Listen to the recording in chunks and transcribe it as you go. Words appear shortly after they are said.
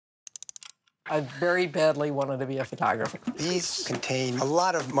I very badly wanted to be a photographer. These contain a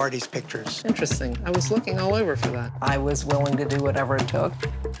lot of Marty's pictures. Interesting. I was looking all over for that. I was willing to do whatever it took.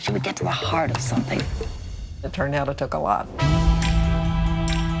 She would get to the heart of something. It turned out it took a lot.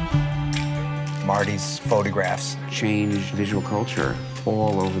 Marty's photographs change visual culture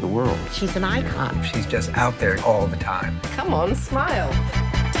all over the world. She's an icon. She's just out there all the time. Come on, smile.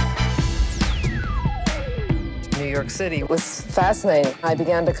 New York City was fascinating. I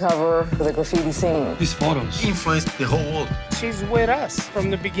began to cover the graffiti scene. These photos influenced the whole world. She's with us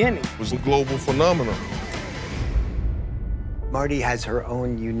from the beginning. It was a global phenomenon. Marty has her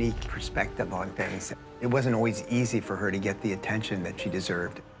own unique perspective on things. It wasn't always easy for her to get the attention that she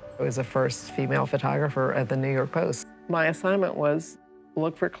deserved. I was the first female photographer at the New York Post. My assignment was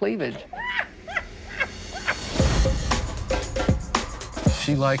look for cleavage.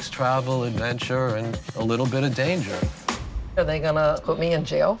 She likes travel, adventure, and a little bit of danger. Are they gonna put me in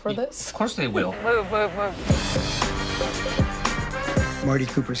jail for this? Of course they will. Move, move, move. Marty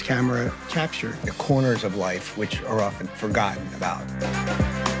Cooper's camera captured the corners of life which are often forgotten about.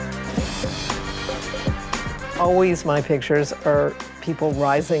 Always my pictures are people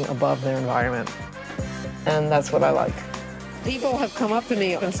rising above their environment. And that's what I like. People have come up to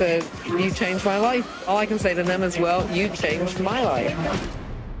me and said, you changed my life. All I can say to them is, well, you changed my life.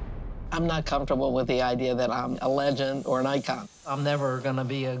 I'm not comfortable with the idea that I'm a legend or an icon. I'm never gonna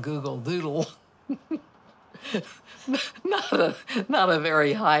be a Google Doodle. Not a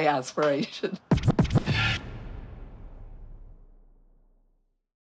very high aspiration.